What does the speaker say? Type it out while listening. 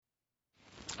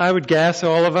I would guess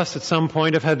all of us at some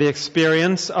point have had the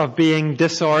experience of being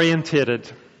disorientated.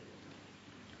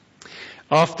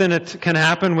 Often it can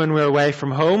happen when we're away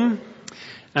from home,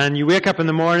 and you wake up in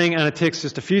the morning and it takes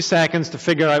just a few seconds to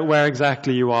figure out where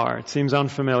exactly you are. It seems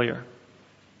unfamiliar.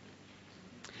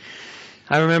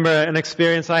 I remember an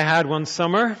experience I had one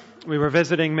summer. We were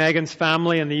visiting Megan's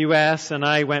family in the US, and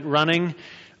I went running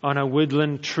on a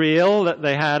woodland trail that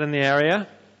they had in the area.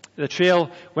 The trail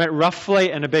went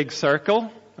roughly in a big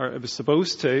circle, or it was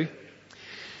supposed to.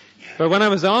 But when I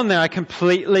was on there, I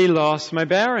completely lost my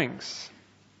bearings.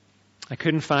 I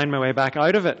couldn't find my way back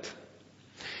out of it.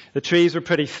 The trees were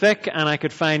pretty thick, and I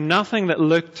could find nothing that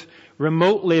looked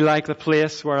remotely like the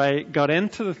place where I got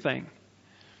into the thing.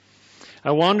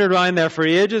 I wandered around there for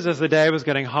ages as the day was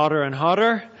getting hotter and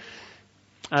hotter.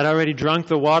 I'd already drunk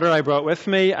the water I brought with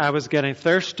me. I was getting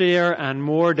thirstier and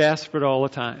more desperate all the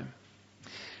time.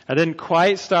 I didn't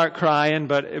quite start crying,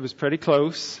 but it was pretty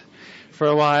close for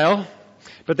a while.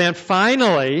 But then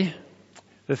finally,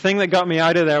 the thing that got me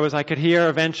out of there was I could hear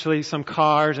eventually some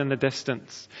cars in the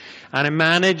distance. And I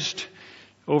managed,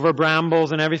 over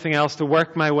brambles and everything else, to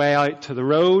work my way out to the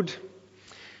road.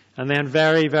 And then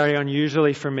very, very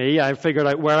unusually for me, I figured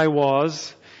out where I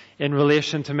was in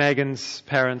relation to Megan's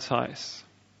parents' house.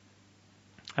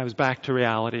 I was back to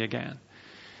reality again.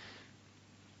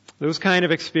 Those kind of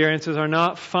experiences are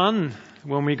not fun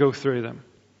when we go through them.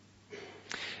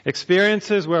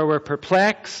 Experiences where we're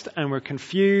perplexed and we're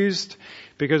confused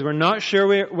because we're not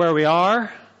sure where we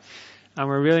are and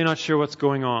we're really not sure what's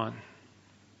going on.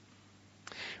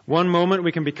 One moment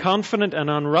we can be confident and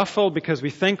unruffled because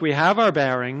we think we have our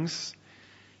bearings,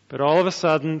 but all of a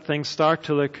sudden things start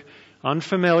to look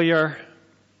unfamiliar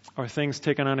or things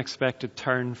take an unexpected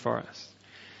turn for us.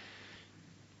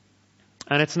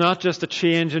 And it's not just a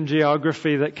change in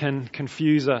geography that can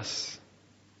confuse us.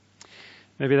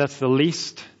 Maybe that's the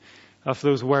least of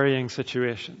those worrying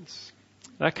situations.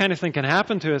 That kind of thing can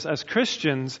happen to us as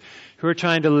Christians who are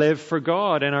trying to live for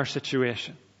God in our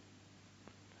situation.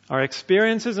 Our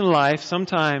experiences in life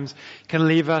sometimes can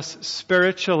leave us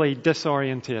spiritually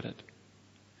disorientated.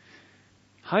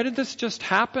 How did this just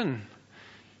happen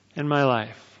in my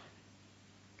life?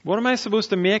 What am I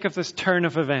supposed to make of this turn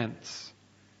of events?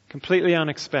 Completely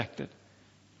unexpected.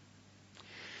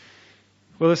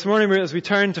 Well, this morning as we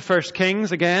turn to 1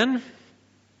 Kings again,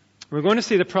 we're going to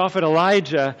see the prophet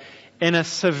Elijah in a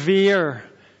severe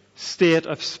state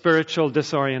of spiritual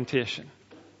disorientation.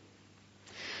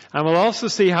 And we'll also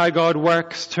see how God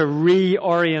works to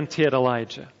reorientate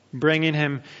Elijah, bringing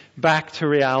him back to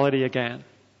reality again.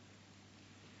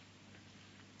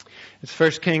 It's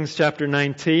 1 Kings chapter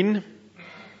 19.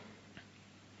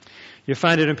 You'll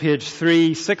find it on page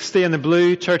 360 in the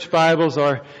blue church Bibles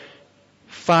or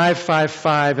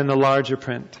 555 in the larger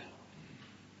print.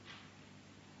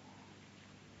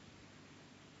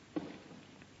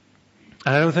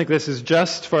 I don't think this is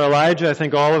just for Elijah. I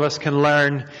think all of us can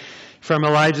learn from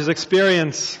Elijah's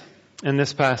experience in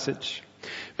this passage.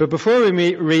 But before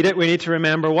we read it, we need to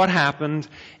remember what happened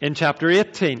in chapter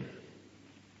 18.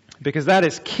 Because that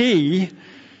is key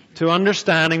to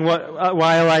understanding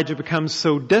why Elijah becomes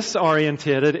so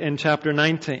disorientated in chapter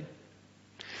 19.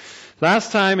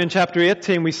 Last time in chapter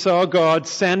 18 we saw God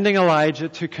sending Elijah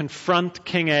to confront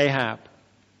King Ahab.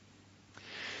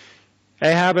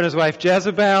 Ahab and his wife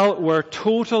Jezebel were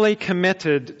totally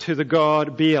committed to the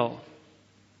god Baal.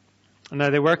 Now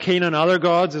they were keen on other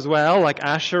gods as well, like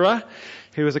Asherah,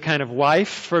 who was a kind of wife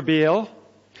for Baal.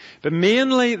 But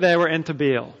mainly they were into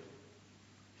Baal.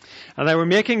 And they were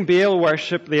making Baal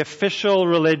worship the official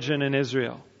religion in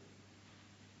Israel.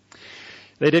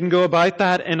 They didn't go about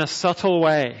that in a subtle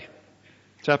way.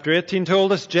 Chapter 18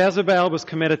 told us Jezebel was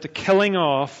committed to killing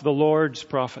off the Lord's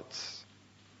prophets.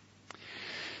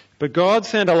 But God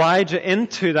sent Elijah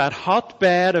into that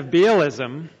hotbed of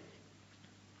Baalism,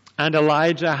 and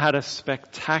Elijah had a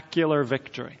spectacular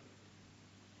victory.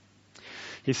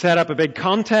 He set up a big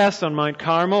contest on Mount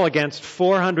Carmel against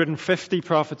 450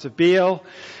 prophets of Baal.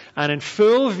 And in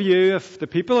full view of the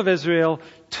people of Israel,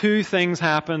 two things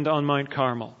happened on Mount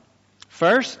Carmel.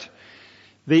 First,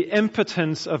 the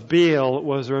impotence of Baal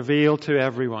was revealed to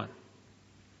everyone.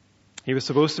 He was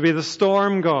supposed to be the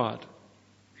storm god.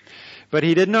 But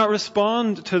he did not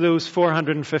respond to those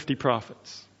 450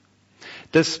 prophets,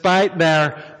 despite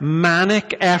their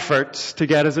manic efforts to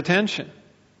get his attention.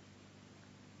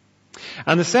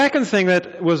 And the second thing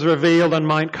that was revealed on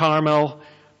Mount Carmel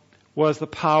was the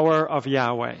power of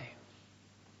Yahweh.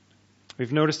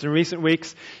 We've noticed in recent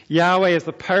weeks, Yahweh is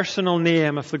the personal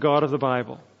name of the God of the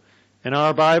Bible. In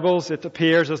our Bibles, it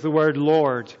appears as the word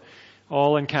Lord,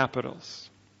 all in capitals.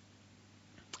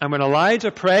 And when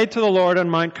Elijah prayed to the Lord on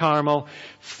Mount Carmel,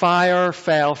 fire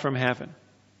fell from heaven.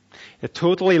 It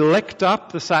totally licked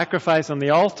up the sacrifice on the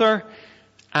altar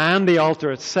and the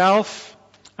altar itself,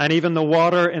 and even the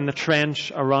water in the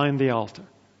trench around the altar.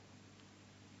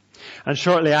 And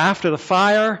shortly after the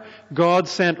fire, God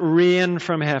sent rain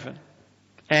from heaven,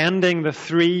 ending the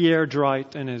 3-year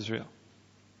drought in Israel.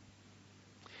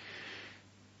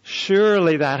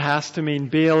 Surely that has to mean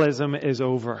Baalism is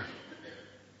over.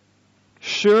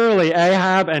 Surely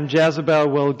Ahab and Jezebel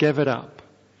will give it up.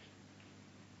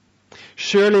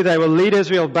 Surely they will lead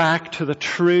Israel back to the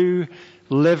true,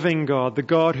 living God, the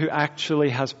God who actually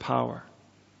has power.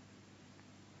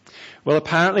 Well,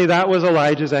 apparently that was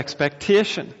Elijah's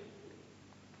expectation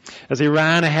as he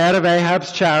ran ahead of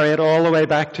Ahab's chariot all the way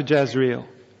back to Jezreel.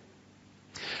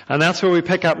 And that's where we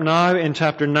pick up now in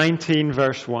chapter 19,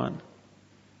 verse 1.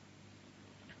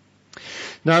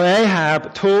 Now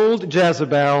Ahab told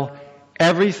Jezebel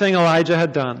everything Elijah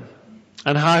had done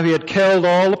and how he had killed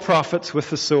all the prophets with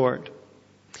the sword.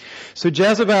 So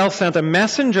Jezebel sent a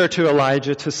messenger to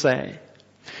Elijah to say,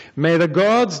 "May the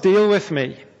gods deal with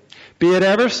me, be it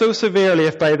ever so severely,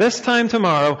 if by this time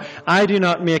tomorrow I do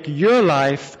not make your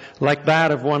life like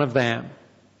that of one of them."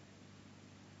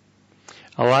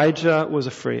 Elijah was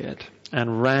afraid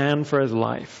and ran for his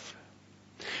life.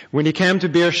 When he came to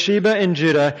Beersheba in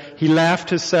Judah, he left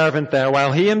his servant there,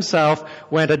 while he himself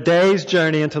went a day's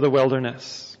journey into the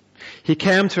wilderness. He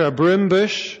came to a broom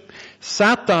bush,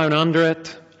 sat down under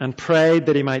it, and prayed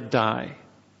that he might die.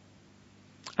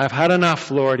 "I've had enough,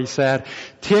 Lord," he said.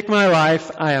 "Take my life.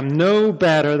 I am no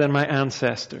better than my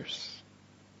ancestors."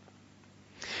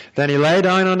 Then he lay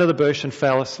down under the bush and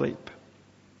fell asleep.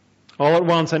 All at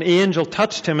once an angel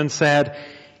touched him and said,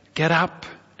 "Get up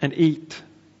and eat."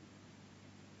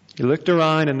 He looked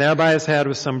around, and there by his head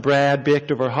was some bread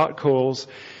baked over hot coals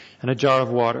and a jar of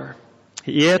water.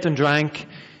 He ate and drank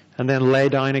and then lay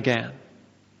down again.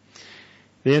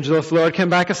 The angel of the Lord came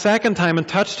back a second time and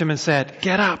touched him and said,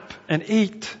 "Get up and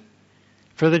eat,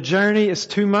 for the journey is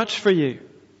too much for you."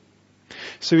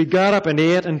 So he got up and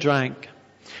ate and drank.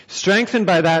 Strengthened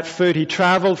by that food, he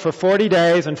traveled for 40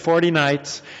 days and 40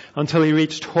 nights until he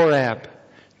reached Horeb,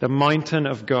 the mountain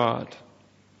of God.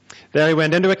 There he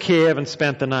went into a cave and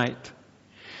spent the night.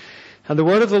 And the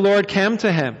word of the Lord came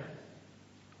to him,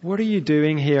 "What are you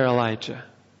doing here, Elijah?"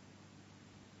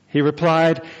 He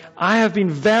replied, "I have been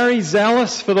very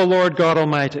zealous for the Lord God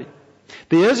Almighty.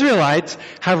 The Israelites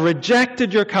have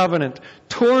rejected your covenant,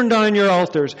 torn down your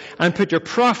altars, and put your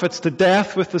prophets to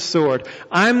death with the sword.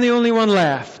 I'm the only one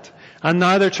left, and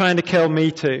now they're trying to kill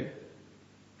me too."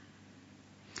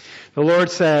 The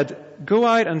Lord said, "Go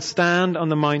out and stand on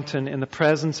the mountain in the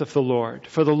presence of the Lord,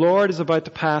 for the Lord is about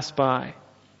to pass by."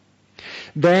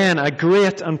 Then a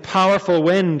great and powerful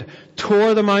wind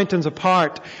tore the mountains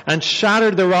apart and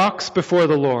shattered the rocks before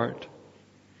the Lord.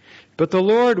 But the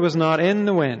Lord was not in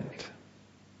the wind.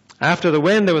 After the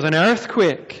wind there was an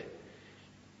earthquake,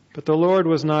 but the Lord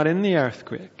was not in the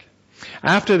earthquake.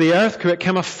 After the earthquake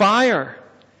came a fire,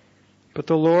 but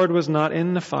the Lord was not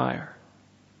in the fire.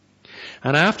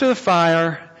 And after the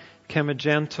fire came a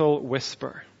gentle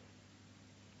whisper.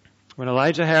 When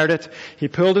Elijah heard it, he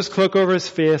pulled his cloak over his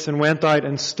face and went out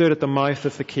and stood at the mouth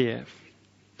of the cave.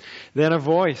 Then a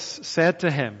voice said to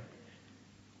him,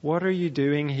 "What are you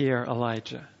doing here,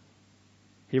 Elijah?"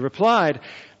 He replied,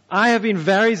 "I have been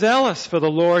very zealous for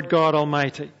the Lord God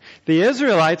Almighty. The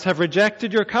Israelites have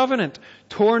rejected your covenant,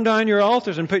 torn down your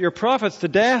altars, and put your prophets to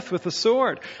death with the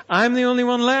sword. I'm the only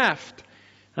one left,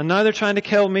 and now they're trying to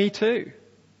kill me too."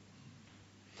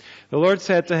 The Lord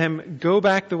said to him, "Go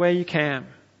back the way you came,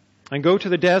 and go to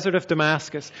the desert of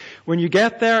Damascus. When you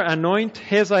get there, anoint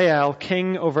Hazael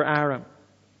king over Aram.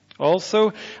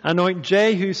 Also anoint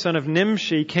Jehu son of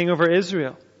Nimshi king over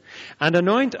Israel. And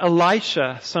anoint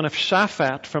Elisha son of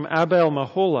Shaphat from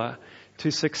Abel-Meholah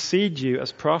to succeed you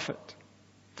as prophet.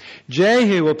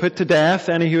 Jehu will put to death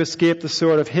any who escape the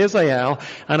sword of Hazael,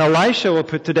 and Elisha will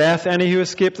put to death any who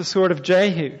escape the sword of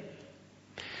Jehu.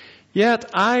 Yet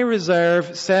I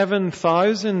reserve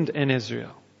 7,000 in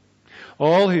Israel,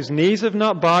 all whose knees have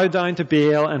not bowed down to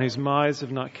Baal and whose mouths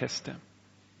have not kissed him."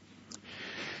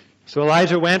 So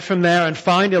Elijah went from there and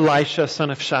found Elisha son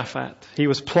of Shaphat. He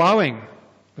was plowing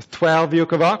with 12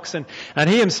 yoke of oxen, and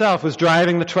he himself was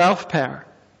driving the 12th pair.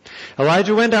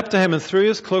 Elijah went up to him and threw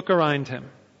his cloak around him.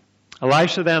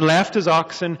 Elisha then left his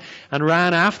oxen and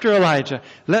ran after Elijah.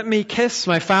 "Let me kiss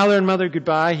my father and mother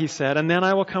goodbye," he said, "and then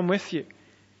I will come with you."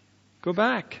 "Go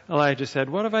back," Elijah said.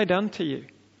 "What have I done to you?"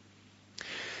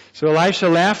 So Elisha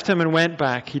left him and went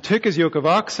back. He took his yoke of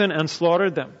oxen and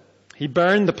slaughtered them. He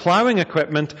burned the plowing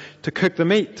equipment to cook the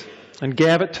meat. and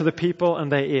gave it to the people,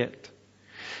 and they ate.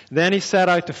 Then he set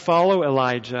out to follow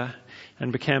Elijah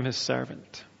and became his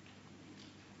servant.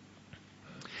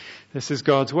 This is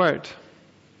God's word.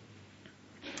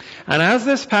 And as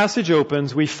this passage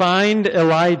opens, we find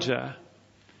Elijah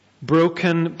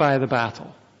broken by the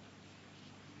battle.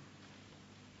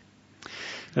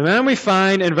 The man we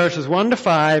find in verses 1 to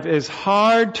 5 is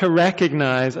hard to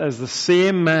recognize as the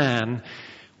same man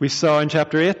we saw in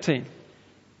chapter 18.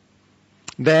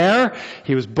 There,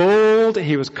 he was bold,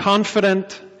 he was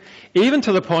confident, even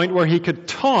to the point where he could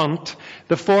taunt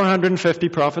the 450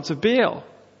 prophets of Baal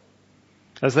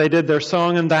as they did their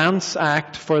song and dance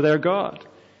act for their God.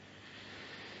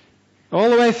 All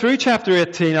the way through chapter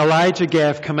 18, Elijah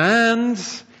gave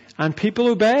commands and people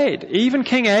obeyed. Even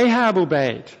King Ahab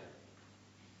obeyed.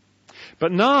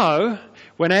 But now,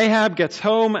 when Ahab gets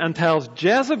home and tells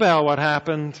Jezebel what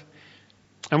happened,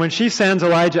 and when she sends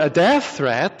Elijah a death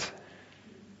threat,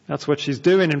 that's what she's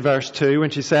doing in verse 2 when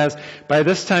she says, "By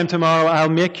this time tomorrow I'll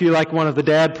make you like one of the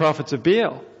dead prophets of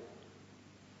Baal."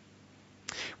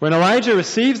 When Elijah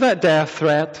receives that death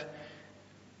threat,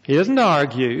 he doesn't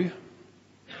argue.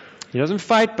 He doesn't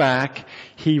fight back.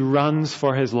 He runs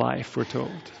for his life, we're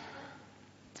told.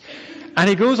 And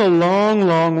he goes a long,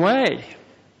 long way.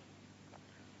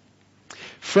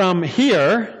 From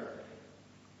here,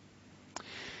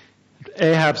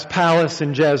 Ahab's palace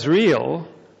in Jezreel,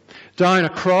 down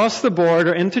across the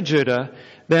border into Judah,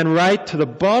 then right to the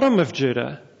bottom of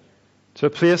Judah, to a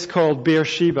place called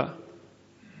Beersheba.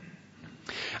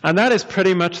 And that is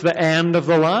pretty much the end of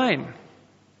the line.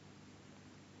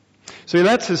 So he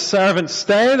lets his servant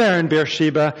stay there in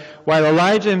Beersheba while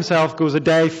Elijah himself goes a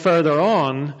day further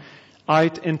on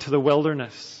out into the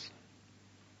wilderness.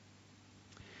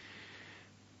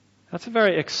 That's a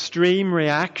very extreme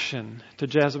reaction to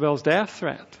Jezebel's death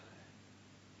threat.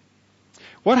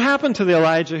 What happened to the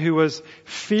Elijah who was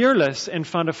fearless in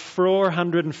front of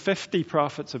 450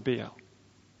 prophets of Baal?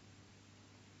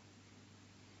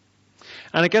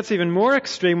 And it gets even more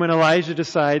extreme when Elijah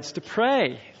decides to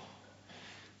pray.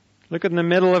 Look in the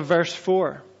middle of verse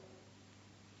 4.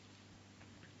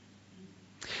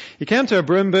 He came to a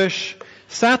broom bush,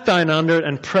 sat down under it,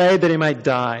 and prayed that he might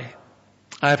die.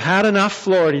 "I've had enough,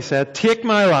 Lord," he said. "Take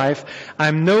my life.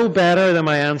 I'm no better than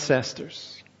my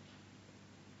ancestors."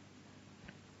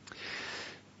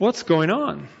 What's going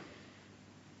on?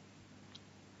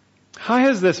 How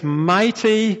has this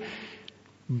mighty,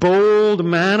 bold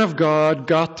man of God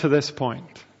got to this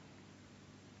point?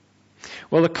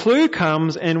 Well, the clue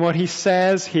comes in what he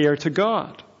says here to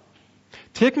God.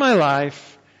 "Take my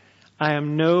life. I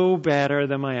am no better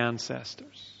than my ancestors."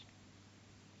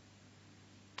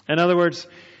 In other words,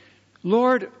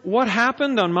 Lord, what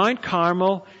happened on Mount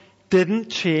Carmel didn't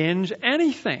change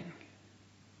anything.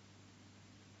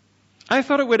 I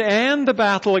thought it would end the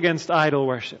battle against idol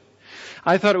worship.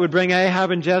 I thought it would bring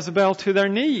Ahab and Jezebel to their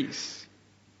knees.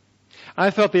 I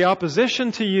thought the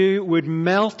opposition to you would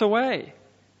melt away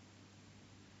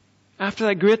after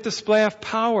that great display of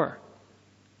power.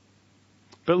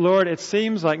 But Lord, it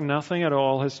seems like nothing at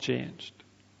all has changed.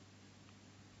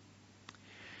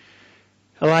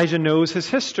 Elijah knows his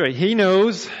history. He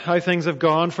knows how things have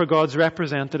gone for God's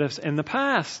representatives in the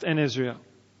past in Israel.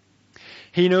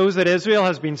 He knows that Israel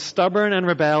has been stubborn and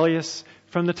rebellious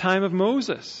from the time of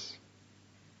Moses.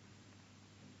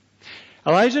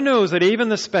 Elijah knows that even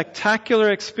the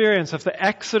spectacular experience of the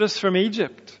Exodus from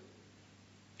Egypt,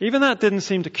 even that didn't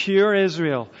seem to cure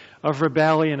Israel of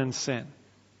rebellion and sin.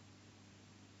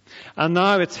 And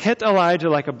now it's hit Elijah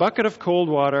like a bucket of cold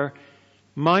water.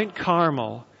 Mount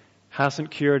Carmel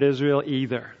hasn't cured Israel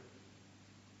either.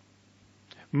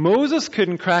 Moses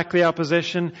couldn't crack the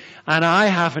opposition, and I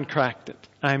haven't cracked it.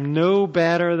 I'm no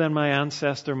better than my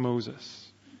ancestor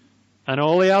Moses and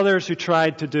all the others who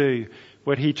tried to do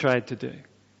what he tried to do.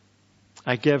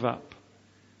 I give up.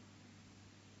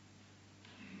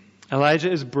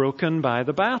 Elijah is broken by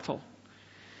the battle.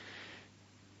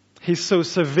 He's so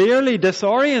severely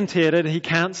disorientated he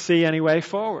can't see any way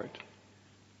forward.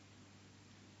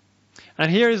 And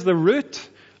here is the root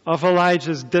of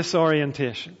Elijah's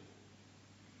disorientation.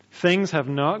 Things have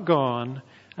not gone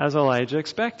as Elijah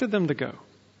expected them to go.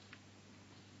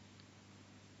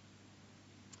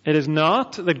 It is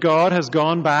not that God has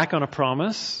gone back on a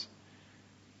promise.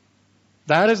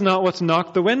 That is not what's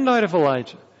knocked the wind out of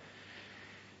Elijah.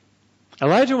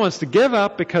 Elijah wants to give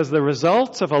up because the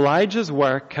results of Elijah's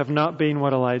work have not been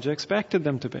what Elijah expected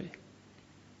them to be.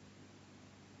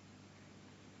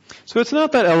 So it's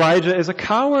not that Elijah is a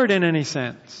coward in any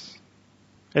sense.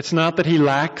 It's not that he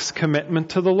lacks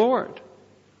commitment to the Lord.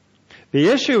 The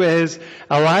issue is,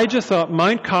 Elijah thought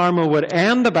Mount Carmel would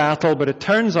end the battle, but it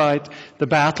turns out the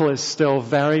battle is still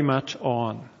very much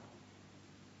on.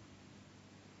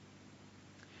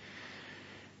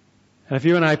 And if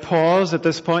you and I pause at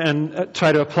this point and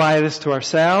try to apply this to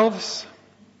ourselves,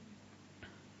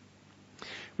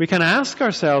 we can ask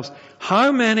ourselves,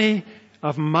 how many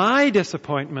of my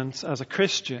disappointments as a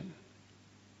Christian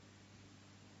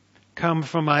come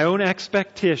from my own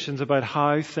expectations about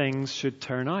how things should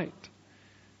turn out?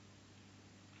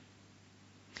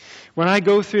 When I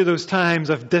go through those times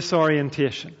of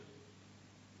disorientation,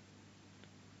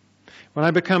 when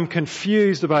I become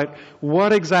confused about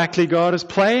what exactly God is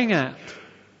playing at,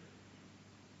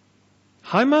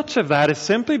 how much of that is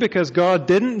simply because God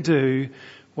didn't do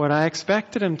what I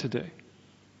expected Him to do?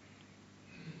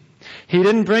 He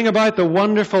didn't bring about the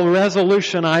wonderful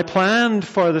resolution I planned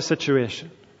for the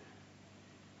situation.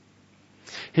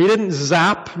 He didn't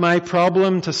zap my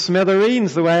problem to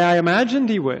smithereens the way I imagined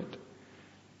He would.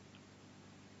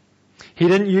 He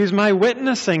didn't use my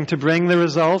witnessing to bring the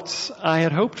results I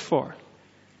had hoped for.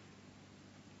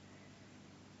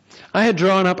 I had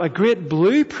drawn up a great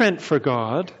blueprint for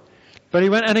God, but He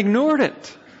went and ignored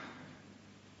it.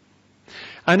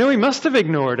 I know He must have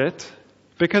ignored it,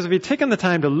 because if He'd taken the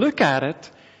time to look at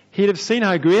it, He'd have seen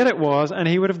how great it was and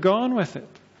He would have gone with it.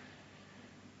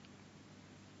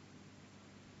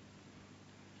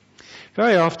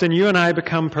 Very often you and I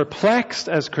become perplexed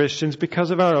as Christians because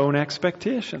of our own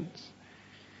expectations.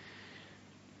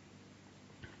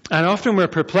 And often we're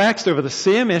perplexed over the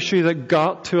same issue that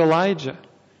got to Elijah.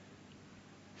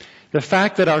 The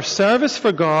fact that our service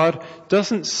for God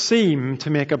doesn't seem to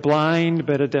make a blind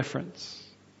bit of difference.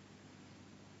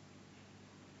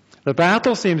 The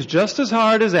battle seems just as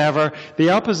hard as ever. The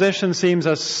opposition seems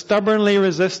as stubbornly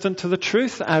resistant to the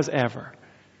truth as ever.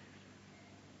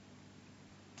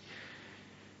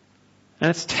 And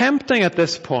it's tempting at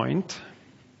this point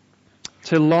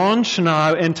to launch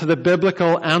now into the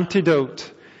biblical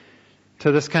antidote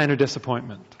to this kind of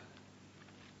disappointment.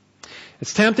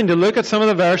 It's tempting to look at some of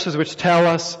the verses which tell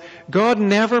us God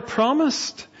never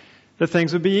promised that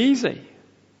things would be easy.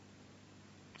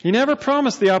 He never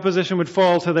promised the opposition would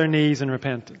fall to their knees in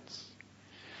repentance.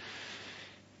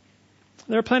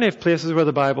 There are plenty of places where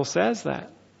the Bible says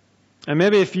that. And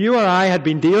maybe if you or I had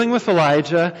been dealing with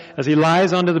Elijah as he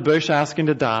lies under the bush asking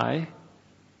to die,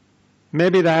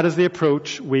 maybe that is the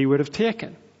approach we would have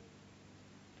taken.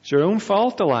 It's your own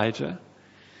fault, Elijah.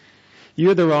 You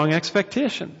had the wrong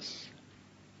expectations.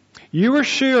 You were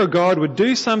sure God would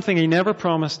do something He never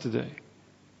promised to do.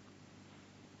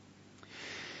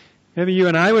 Maybe you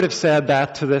and I would have said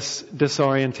that to this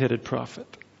disorientated prophet.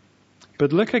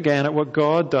 But look again at what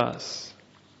God does.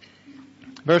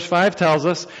 Verse 5 tells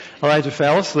us Elijah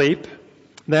fell asleep.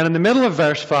 Then in the middle of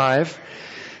verse 5,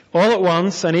 all at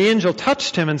once an angel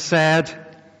touched him and said,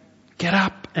 "Get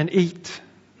up and eat."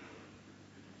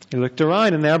 He looked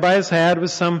around, and there by his head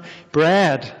was some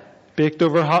bread baked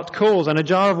over hot coals and a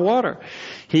jar of water.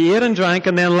 He ate and drank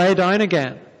and then lay down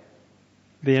again.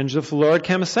 The angel of the Lord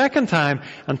came a second time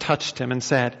and touched him and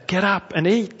said, "Get up and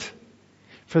eat,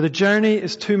 for the journey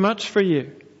is too much for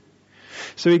you."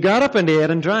 So he got up and ate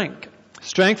and drank.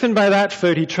 Strengthened by that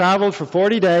food, he traveled for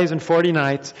 40 days and 40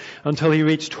 nights until he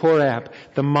reached Horeb,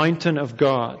 the mountain of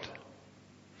God.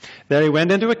 There he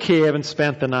went into a cave and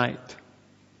spent the night.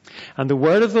 And the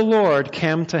word of the Lord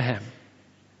came to him.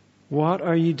 "What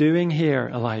are you doing here,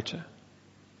 Elijah?"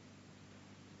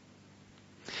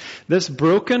 This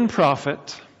broken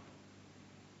prophet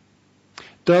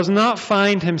does not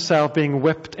find himself being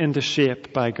whipped into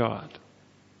shape by God.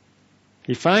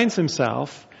 He finds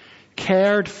himself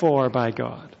cared for by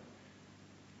God.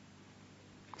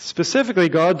 Specifically,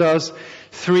 God does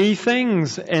 3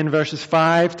 things in verses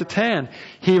 5 to 10.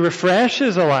 He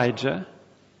refreshes Elijah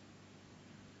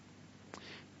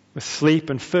with sleep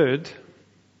and food.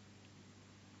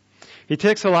 He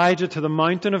takes Elijah to the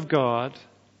mountain of God,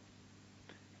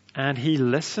 and he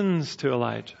listens to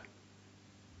Elijah.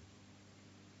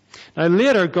 Now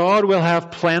later, God will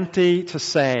have plenty to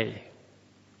say.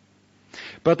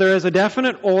 But there is a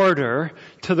definite order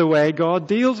to the way God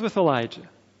deals with Elijah.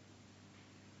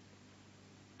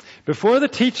 Before the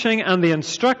teaching and the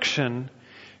instruction,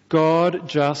 God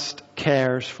just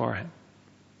cares for him.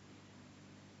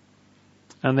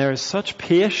 And there is such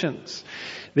patience.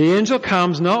 The angel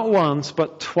comes not once,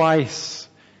 but twice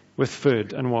with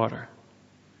food and water.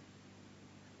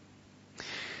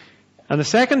 And the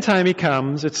second time he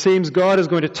comes, it seems God is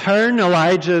going to turn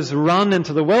Elijah's run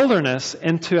into the wilderness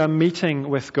into a meeting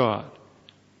with God.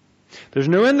 There's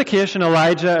no indication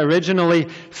Elijah originally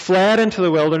fled into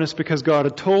the wilderness because God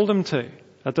had told him to.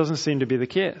 That doesn't seem to be the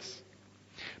case.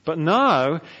 But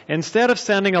now, instead of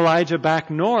sending Elijah back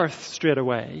north straight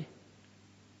away,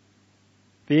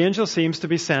 the angel seems to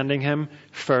be sending him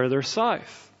further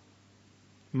south.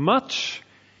 Much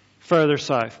further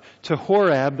south, to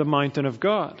Horeb, the mountain of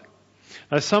God.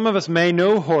 Now, some of us may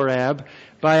know Horeb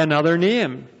by another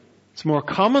name. It's more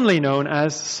commonly known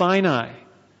as Sinai.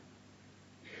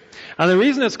 And the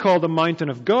reason it's called the mountain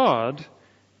of God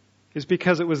is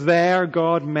because it was there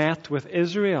God met with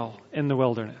Israel in the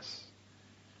wilderness.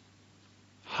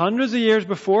 Hundreds of years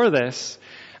before this,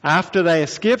 after they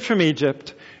escaped from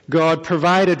Egypt, God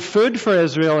provided food for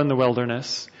Israel in the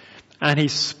wilderness, and He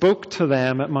spoke to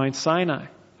them at Mount Sinai,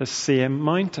 the same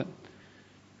mountain.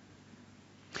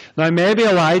 Now, maybe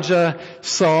Elijah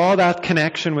saw that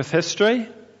connection with history.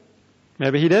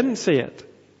 Maybe he didn't see it.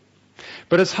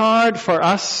 But it's hard for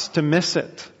us to miss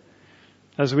it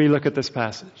as we look at this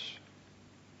passage.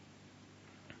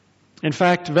 In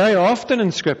fact, very often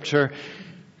in Scripture,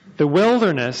 the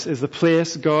wilderness is the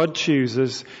place God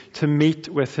chooses to meet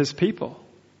with His people.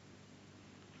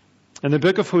 In the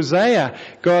book of Hosea,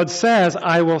 God says,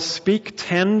 I will speak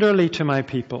tenderly to my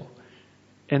people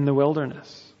in the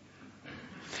wilderness.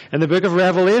 In the book of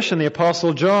Revelation, the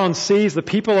Apostle John sees the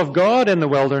people of God in the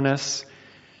wilderness,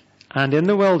 and in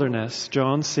the wilderness,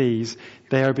 John sees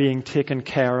they are being taken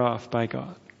care of by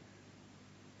God.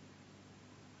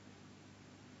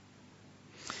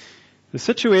 The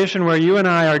situation where you and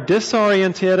I are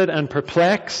disorientated and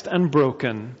perplexed and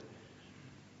broken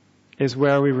is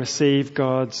where we receive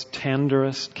God's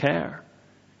tenderest care.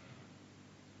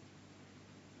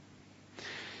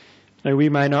 Now, we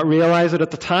might not realize it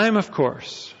at the time, of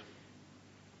course,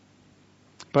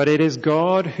 but it is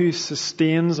God who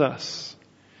sustains us.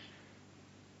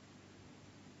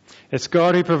 It's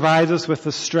God who provides us with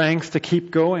the strength to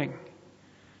keep going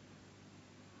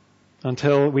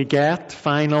until we get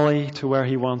finally to where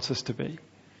He wants us to be.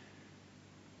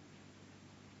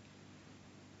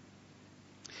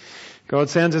 God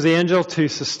sends His angel to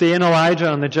sustain Elijah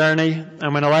on the journey,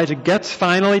 and when Elijah gets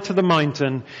finally to the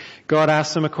mountain, God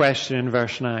asks him a question in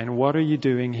verse 9. What are you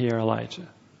doing here, Elijah?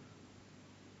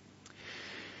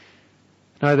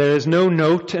 Now, there is no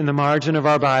note in the margin of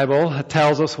our Bible that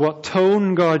tells us what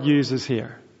tone God uses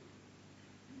here.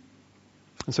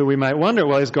 And so we might wonder,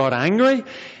 well, is God angry?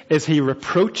 Is He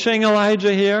reproaching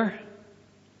Elijah here?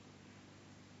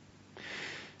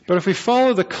 But if we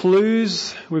follow the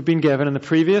clues we've been given in the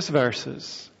previous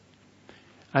verses,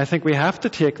 I think we have to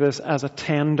take this as a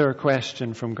tender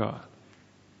question from God.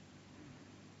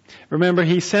 Remember,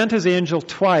 He sent His angel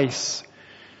twice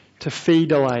to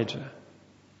feed Elijah.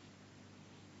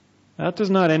 That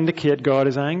does not indicate God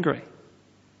is angry.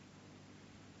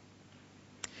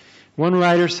 One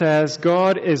writer says,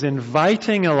 God is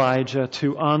inviting Elijah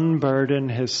to unburden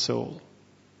his soul.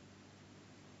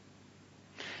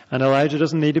 And Elijah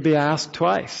doesn't need to be asked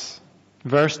twice.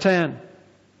 Verse 10.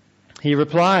 He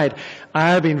replied,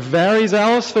 I have been very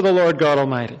zealous for the Lord God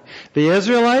Almighty. The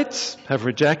Israelites have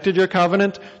rejected your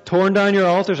covenant, torn down your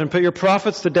altars, and put your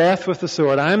prophets to death with the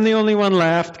sword. I am the only one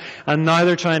left, and now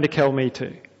they're trying to kill me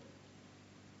too.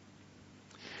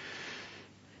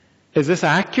 Is this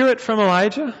accurate from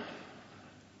Elijah?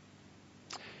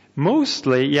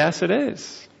 Mostly, yes, it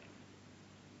is.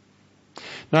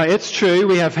 Now, it's true,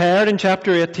 we have heard in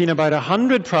chapter 18 about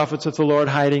 100 prophets of the Lord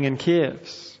hiding in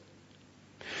caves.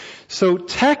 So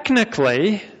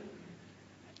technically,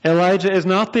 Elijah is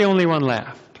not the only one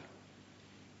left.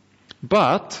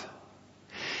 But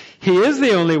he is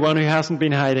the only one who hasn't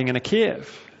been hiding in a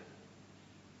cave.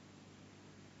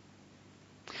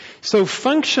 So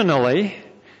functionally,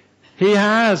 he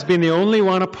has been the only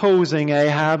one opposing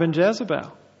Ahab and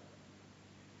Jezebel.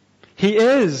 He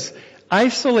is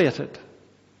isolated.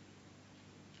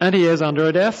 And he is under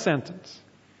a death sentence.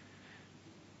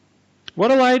 What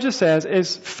Elijah says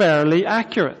is fairly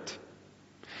accurate.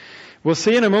 We'll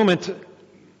see in a moment,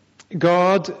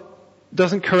 God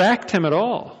doesn't correct him at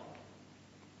all.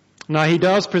 Now, he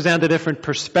does present a different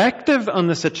perspective on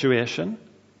the situation.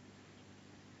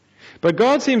 But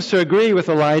God seems to agree with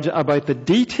Elijah about the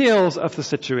details of the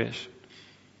situation.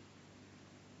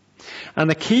 And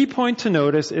the key point to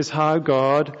notice is how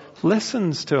God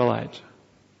listens to Elijah.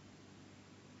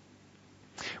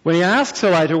 When he asks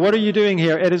Elijah, what are you doing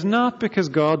here? It is not because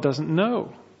God doesn't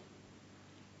know.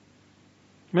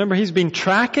 Remember, he's been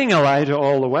tracking Elijah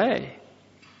all the way.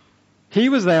 He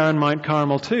was there on Mount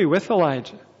Carmel too, with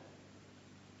Elijah.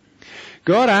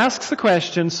 God asks the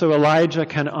question so Elijah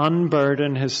can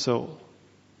unburden his soul.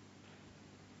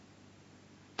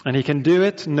 And he can do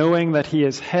it knowing that he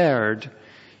is heard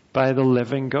by the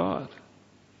living God.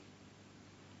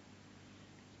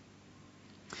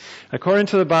 According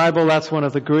to the Bible, that's one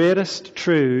of the greatest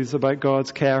truths about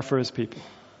God's care for His people.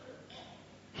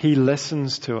 He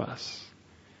listens to us.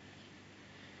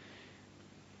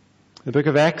 The book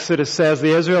of Exodus says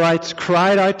the Israelites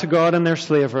cried out to God in their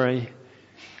slavery,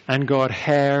 and God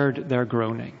heard their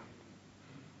groaning.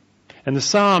 In the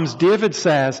Psalms, David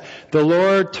says, the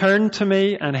Lord turned to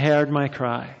me and heard my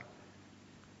cry.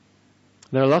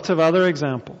 There are lots of other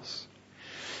examples.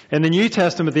 In the New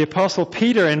Testament, the Apostle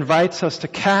Peter invites us to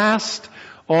cast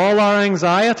all our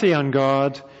anxiety on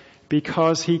God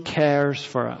because He cares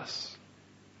for us.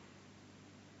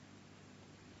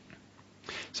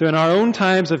 So in our own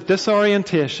times of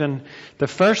disorientation, the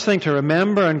first thing to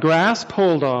remember and grasp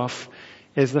hold of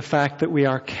is the fact that we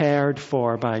are cared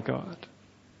for by God.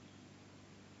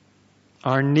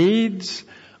 Our needs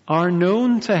are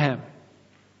known to Him,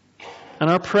 and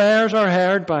our prayers are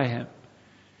heard by Him.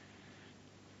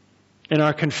 In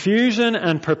our confusion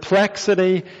and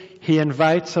perplexity, He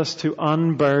invites us to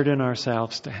unburden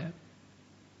ourselves to Him.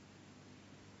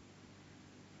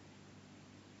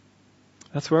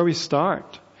 That's where we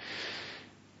start.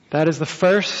 That is the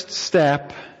first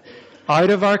step out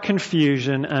of our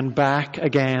confusion and back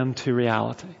again to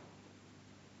reality.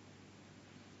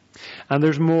 And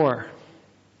there's more.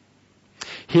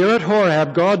 Here at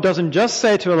Horeb, God doesn't just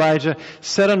say to Elijah,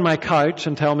 sit on my couch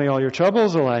and tell me all your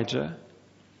troubles, Elijah.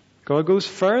 God goes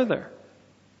further.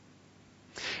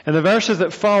 In the verses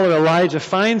that follow, Elijah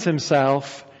finds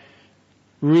himself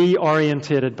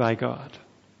reorientated by God.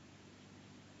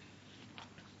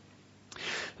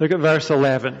 Look at verse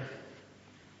 11.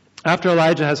 After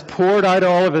Elijah has poured out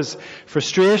all of his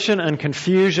frustration and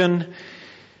confusion,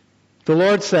 the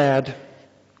Lord said,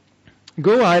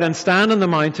 go out and stand on the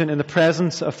mountain in the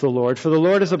presence of the Lord, for the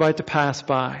Lord is about to pass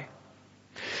by.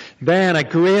 Then a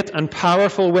great and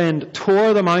powerful wind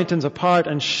tore the mountains apart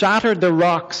and shattered the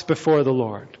rocks before the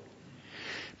Lord.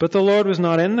 But the Lord was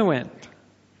not in the wind.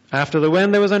 After the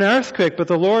wind there was an earthquake, but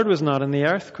the Lord was not in the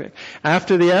earthquake.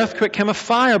 After the earthquake came a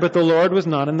fire, but the Lord was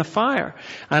not in the fire.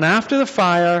 And after the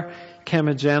fire came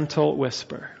a gentle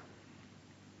whisper.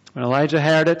 When Elijah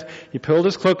heard it, he pulled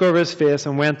his cloak over his face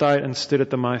and went out and stood at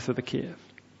the mouth of the cave.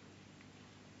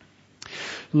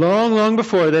 Long, long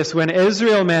before this, when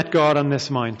Israel met God on this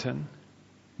mountain,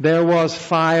 there was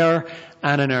fire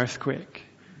and an earthquake.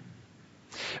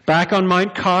 Back on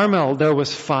Mount Carmel, there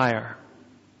was fire.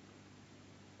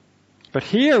 But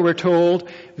here we're told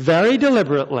very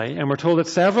deliberately, and we're told it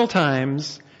several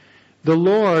times, the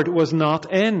Lord was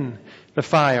not in the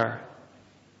fire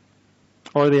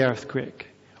or the earthquake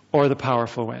or the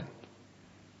powerful wind.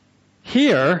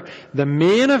 Here, the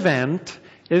main event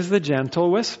is the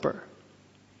gentle whisper.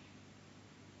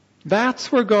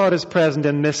 That's where God is present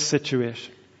in this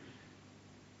situation.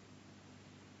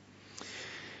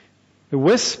 The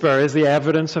whisper is the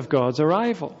evidence of God's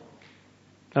arrival.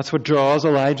 That's what draws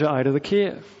Elijah out of the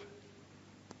cave.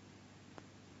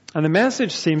 And the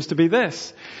message seems to be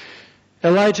this.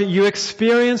 Elijah, you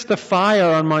experienced the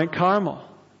fire on Mount Carmel.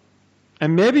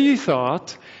 And maybe you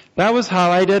thought, that was how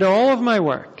I did all of my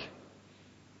work.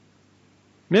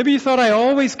 Maybe you thought I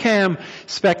always came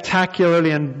spectacularly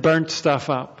and burnt stuff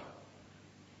up.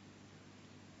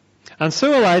 And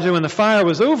so, Elijah, when the fire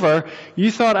was over,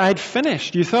 you thought I'd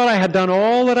finished. You thought I had done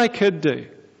all that I could do.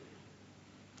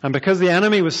 And because the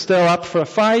enemy was still up for a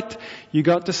fight, you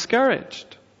got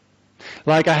discouraged.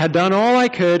 Like I had done all I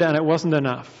could and it wasn't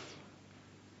enough.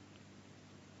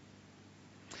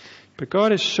 But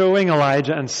God is showing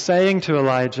Elijah and saying to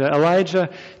Elijah, Elijah,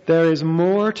 there is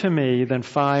more to me than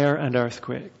fire and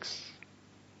earthquakes.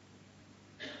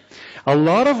 A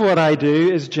lot of what I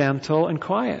do is gentle and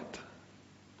quiet.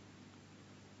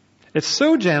 It's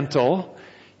so gentle,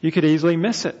 you could easily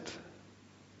miss it.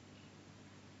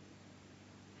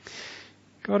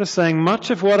 God is saying, much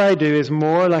of what I do is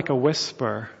more like a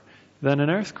whisper than an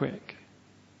earthquake.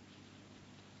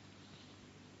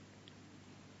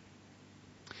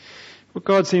 What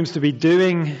God seems to be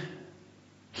doing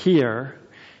here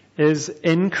is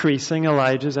increasing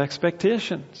Elijah's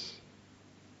expectations.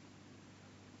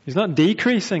 He's not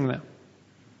decreasing them.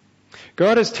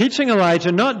 God is teaching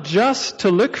Elijah not just to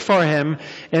look for him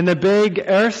in the big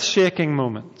earth-shaking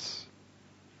moments.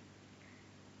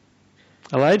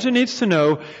 Elijah needs to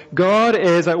know God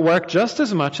is at work just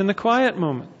as much in the quiet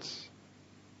moments.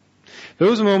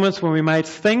 Those moments when we might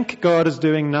think God is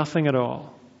doing nothing at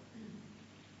all.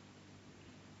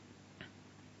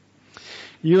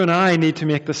 You and I need to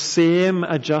make the same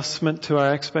adjustment to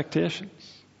our expectations.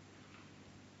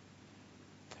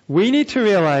 We need to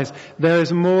realize there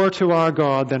is more to our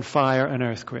God than fire and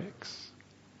earthquakes.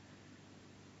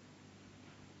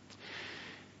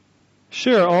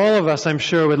 Sure, all of us, I'm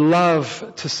sure, would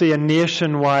love to see a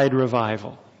nationwide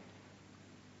revival,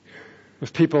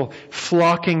 with people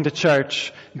flocking to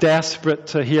church, desperate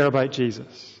to hear about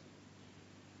Jesus.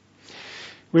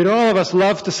 We'd all of us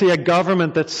love to see a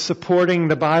government that's supporting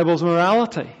the Bible's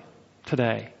morality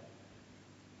today.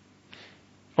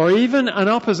 Or even an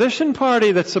opposition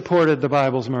party that supported the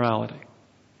Bible's morality.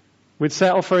 We'd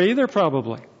settle for either,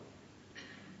 probably.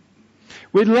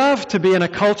 We'd love to be in a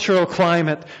cultural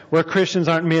climate where Christians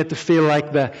aren't made to feel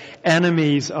like the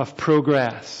enemies of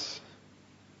progress.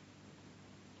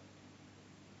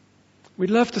 We'd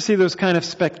love to see those kind of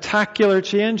spectacular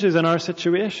changes in our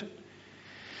situation.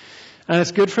 And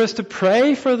it's good for us to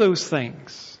pray for those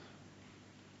things.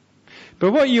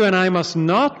 But what you and I must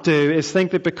not do is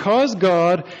think that because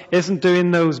God isn't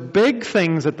doing those big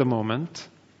things at the moment,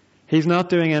 He's not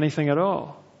doing anything at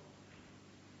all.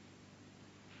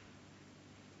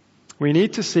 We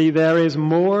need to see there is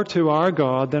more to our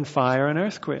God than fire and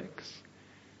earthquakes.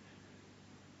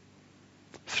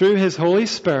 Through His Holy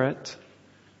Spirit,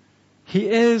 He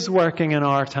is working in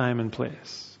our time and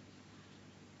place.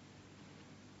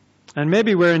 And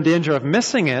maybe we're in danger of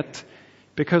missing it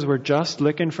because we're just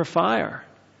looking for fire.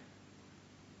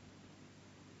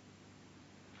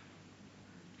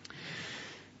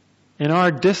 In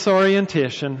our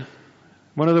disorientation,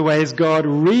 one of the ways God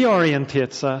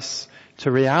reorientates us to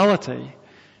reality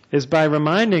is by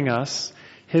reminding us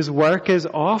His work is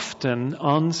often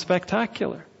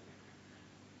unspectacular.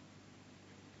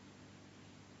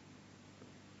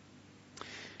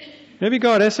 Maybe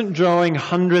God isn't drawing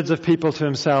hundreds of people to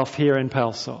Himself here in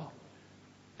Pelsall,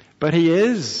 but He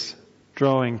is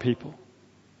drawing people.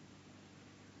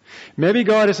 Maybe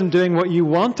God isn't doing what you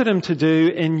wanted Him to do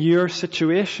in your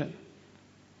situation,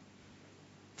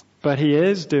 but He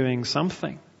is doing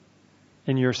something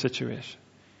in your situation.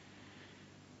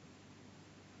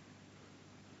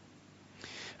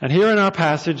 And here in our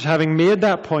passage, having made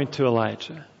that point to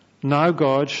Elijah, now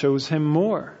God shows him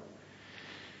more.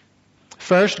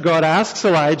 First, God asks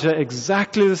Elijah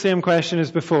exactly the same question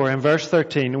as before in verse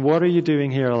 13. What are you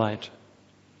doing here, Elijah?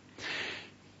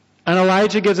 And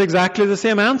Elijah gives exactly the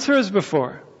same answer as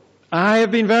before. I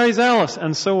have been very zealous,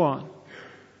 and so on.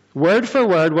 Word for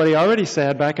word what he already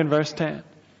said back in verse 10.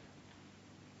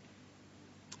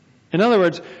 In other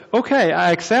words, okay,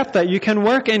 I accept that you can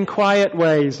work in quiet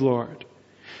ways, Lord.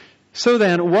 So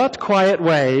then, what quiet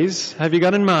ways have you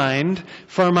got in mind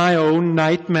for my own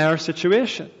nightmare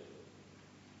situation?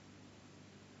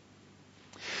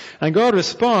 And God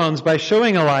responds by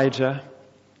showing Elijah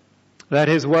that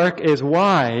his work is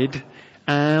wide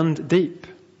and deep.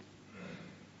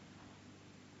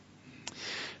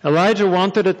 Elijah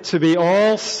wanted it to be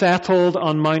all settled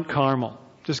on Mount Carmel.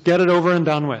 Just get it over and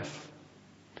done with.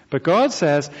 But God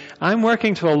says, I'm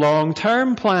working to a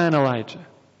long-term plan, Elijah.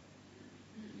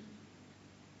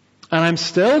 And I'm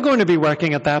still going to be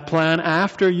working at that plan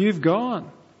after you've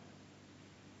gone.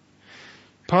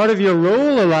 Part of your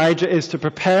role, Elijah, is to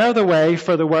prepare the way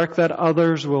for the work that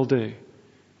others will do.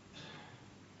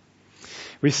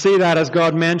 We see that as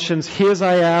God mentions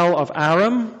Hazael of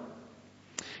Aram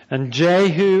and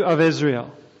Jehu of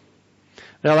Israel.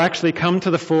 They'll actually come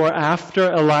to the fore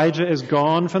after Elijah is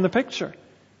gone from the picture.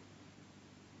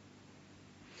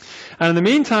 And in the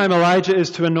meantime, Elijah is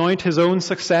to anoint his own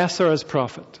successor as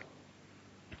prophet,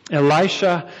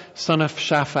 Elisha, son of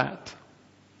Shaphat,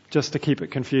 just to keep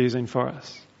it confusing for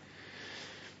us.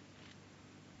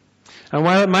 And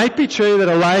while it might be true that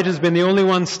Elijah's been the only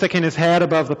one sticking his head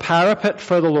above the parapet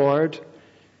for the Lord,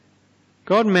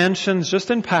 God mentions just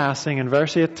in passing in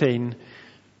verse 18,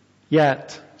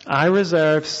 yet I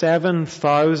reserve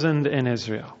 7,000 in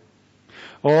Israel,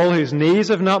 all whose knees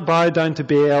have not bowed down to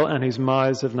Baal and whose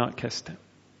mouths have not kissed him.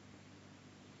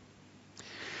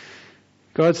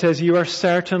 God says, you are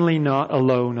certainly not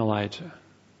alone, Elijah.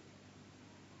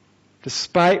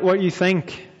 Despite what you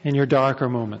think in your darker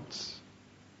moments.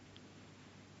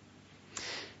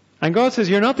 And God says,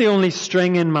 you're not the only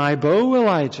string in my bow,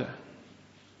 Elijah.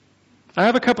 I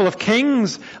have a couple of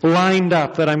kings lined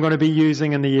up that I'm going to be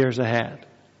using in the years ahead.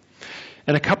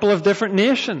 In a couple of different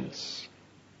nations.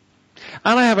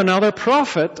 And I have another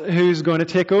prophet who's going to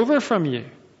take over from you.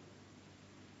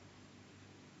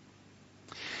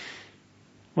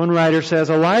 One writer says,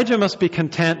 Elijah must be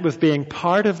content with being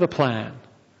part of the plan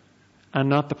and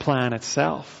not the plan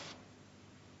itself.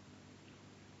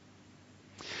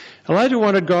 Elijah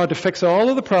wanted God to fix all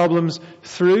of the problems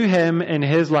through him in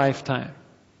his lifetime.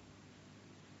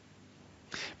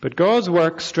 But God's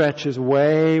work stretches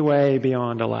way, way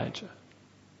beyond Elijah.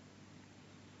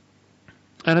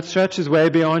 And it stretches way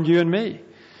beyond you and me.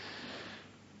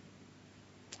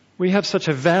 we have such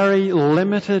a very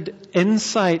limited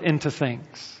insight into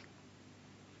things.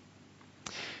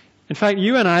 In fact,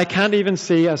 you and I can't even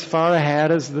see as far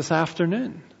ahead as this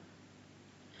afternoon.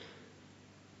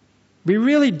 We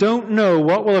really don't know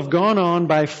what will have gone on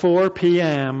by 4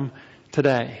 p.m.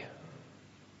 today.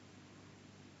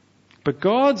 But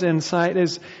God's insight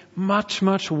is much,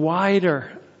 much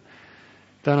wider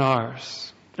than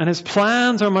ours. And His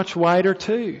plans are much wider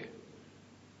too.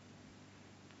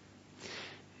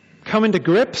 Coming to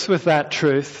grips with that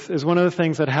truth is one of the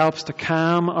things that helps to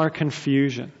calm our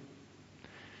confusion.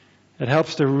 It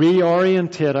helps to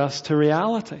reorientate us to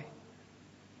reality.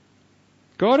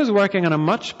 God is working on a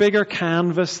much bigger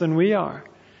canvas than we are.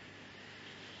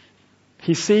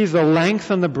 He sees the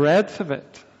length and the breadth of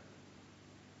it.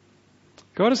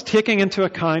 God is taking into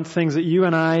account things that you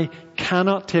and I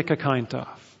cannot take account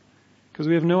of because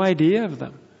we have no idea of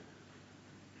them.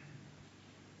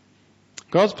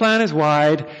 God's plan is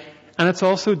wide and it's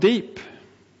also deep.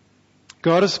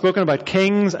 God has spoken about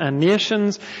kings and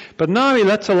nations, but now He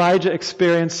lets Elijah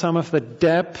experience some of the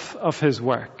depth of His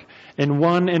work in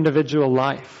one individual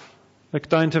life. Look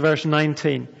down to verse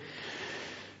 19.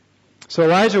 So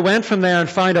Elijah went from there and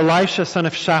found Elisha, son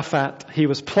of Shaphat. He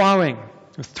was plowing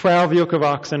with 12 yoke of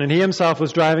oxen, and he himself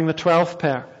was driving the 12th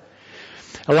pair.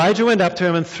 Elijah went up to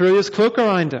him and threw his cloak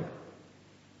around him.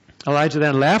 Elijah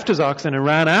then left his oxen and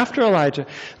ran after Elijah.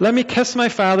 "Let me kiss my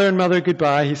father and mother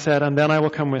goodbye," he said, "and then I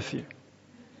will come with you."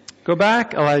 "Go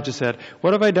back," Elijah said.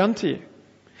 "What have I done to you?"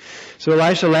 So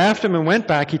Elisha left him and went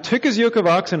back. He took his yoke of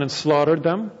oxen and slaughtered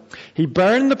them. He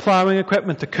burned the plowing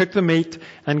equipment to cook the meat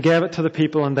and gave it to the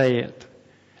people, and they ate.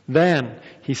 Then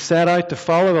he set out to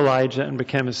follow Elijah and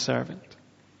became his servant.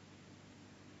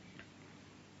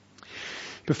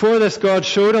 Before this, God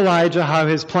showed Elijah how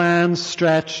His plans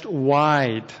stretched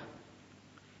wide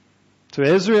to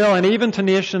Israel and even to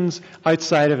nations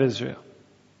outside of Israel.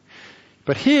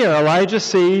 But here, Elijah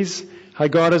sees how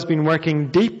God has been working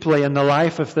deeply in the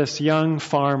life of this young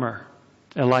farmer,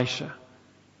 Elisha.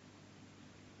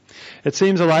 It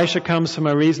seems Elisha comes from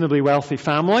a reasonably wealthy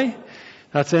family.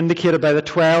 That's indicated by the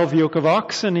 12 yoke of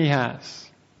oxen he has.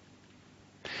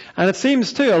 And it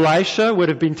seems too Elisha would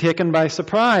have been taken by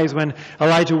surprise when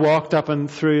Elijah walked up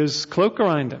and threw his cloak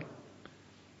around him.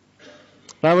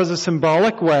 That was a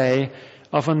symbolic way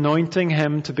of anointing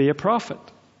him to be a prophet,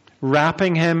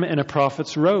 wrapping him in a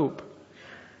prophet's robe.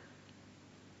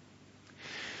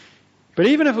 But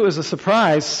even if it was a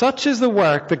surprise, such is the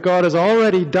work that God has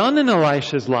already done in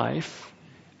Elisha's life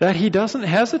that he doesn't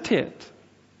hesitate.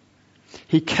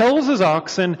 He kills his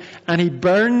oxen and he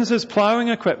burns his plowing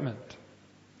equipment.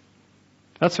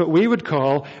 That's what we would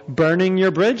call burning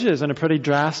your bridges in a pretty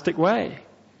drastic way.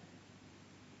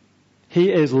 He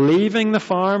is leaving the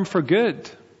farm for good,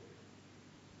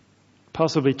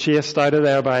 possibly chased out of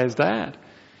there by his dad.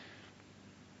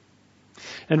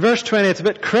 In verse 20, it's a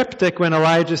bit cryptic when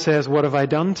Elijah says, "What have I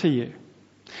done to you?"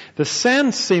 The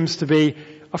sense seems to be,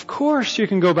 of course you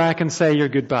can go back and say your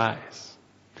goodbyes.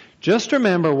 Just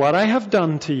remember what I have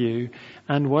done to you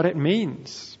and what it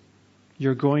means.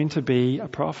 You're going to be a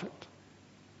prophet.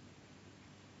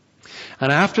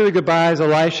 And after the goodbyes,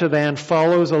 Elisha then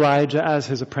follows Elijah as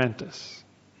his apprentice.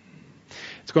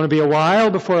 It's going to be a while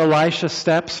before Elisha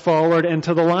steps forward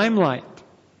into the limelight.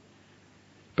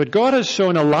 But God has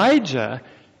shown Elijah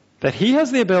that he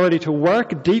has the ability to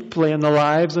work deeply in the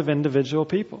lives of individual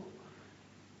people.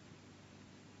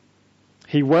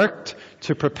 He worked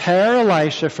to prepare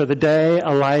Elisha for the day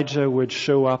Elijah would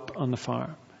show up on the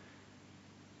farm.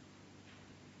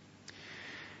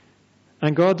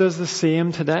 And God does the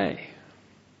same today.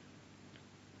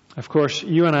 Of course,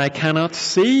 you and I cannot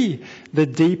see the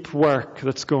deep work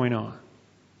that's going on.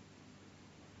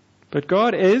 But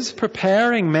God is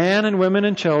preparing men and women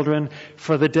and children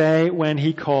for the day when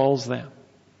He calls them.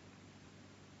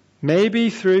 Maybe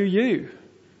through you.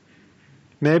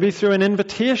 Maybe through an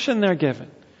invitation they're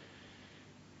given.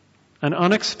 An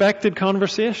unexpected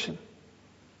conversation.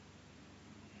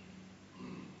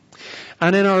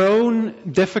 And in our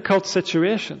own difficult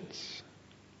situations,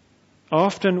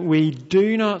 often we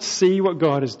do not see what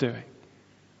God is doing.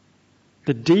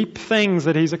 The deep things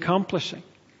that He's accomplishing.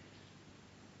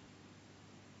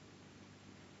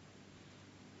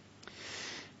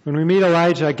 When we meet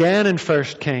Elijah again in 1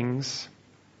 Kings,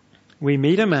 we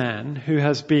meet a man who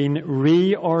has been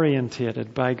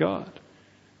reorientated by God.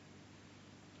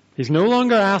 He's no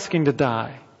longer asking to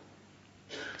die.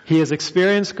 He has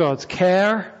experienced God's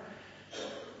care.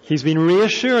 He's been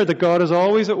reassured that God is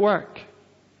always at work.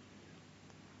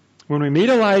 When we meet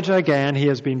Elijah again, he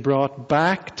has been brought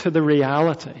back to the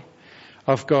reality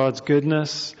of God's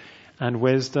goodness and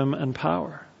wisdom and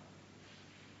power.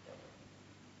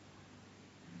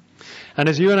 And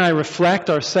as you and I reflect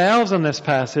ourselves on this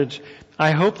passage,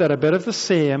 I hope that a bit of the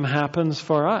same happens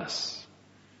for us.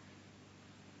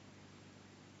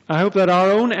 I hope that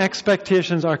our own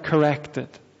expectations are corrected.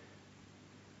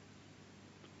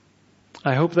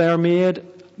 I hope they are made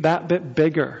that bit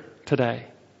bigger today.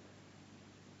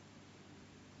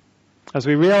 As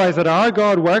we realize that our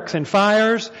God works in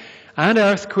fires and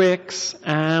earthquakes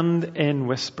and in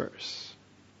whispers.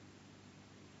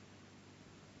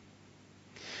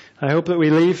 I hope that we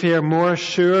leave here more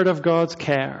assured of God's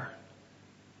care,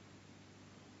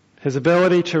 His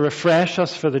ability to refresh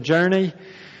us for the journey,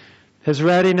 His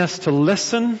readiness to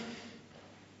listen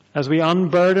as we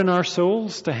unburden our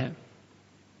souls to Him.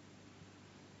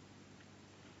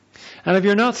 And if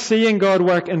you're not seeing God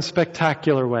work in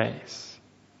spectacular ways,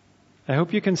 I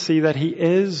hope you can see that He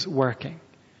is working.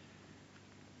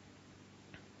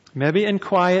 Maybe in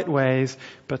quiet ways,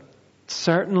 but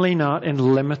certainly not in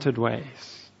limited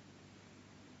ways.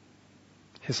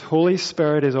 His Holy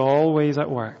Spirit is always at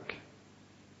work.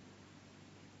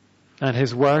 And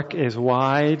His work is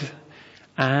wide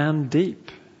and deep.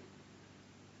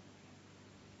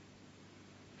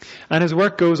 And His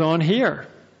work goes on here,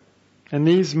 in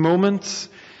these moments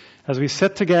as we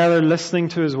sit together listening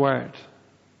to His Word.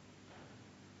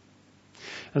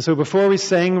 And so before we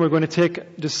sing, we're going to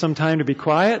take just some time to be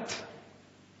quiet.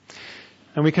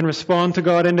 And we can respond to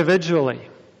God individually.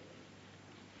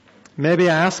 Maybe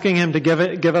asking Him to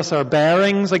give us our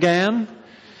bearings again.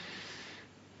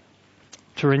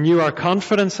 To renew our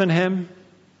confidence in Him.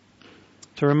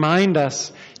 To remind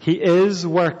us He is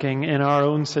working in our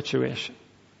own situation.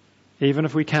 Even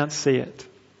if we can't see it.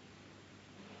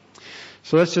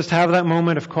 So let's just have that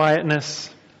moment of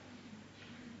quietness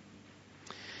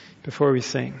before we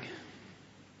sing.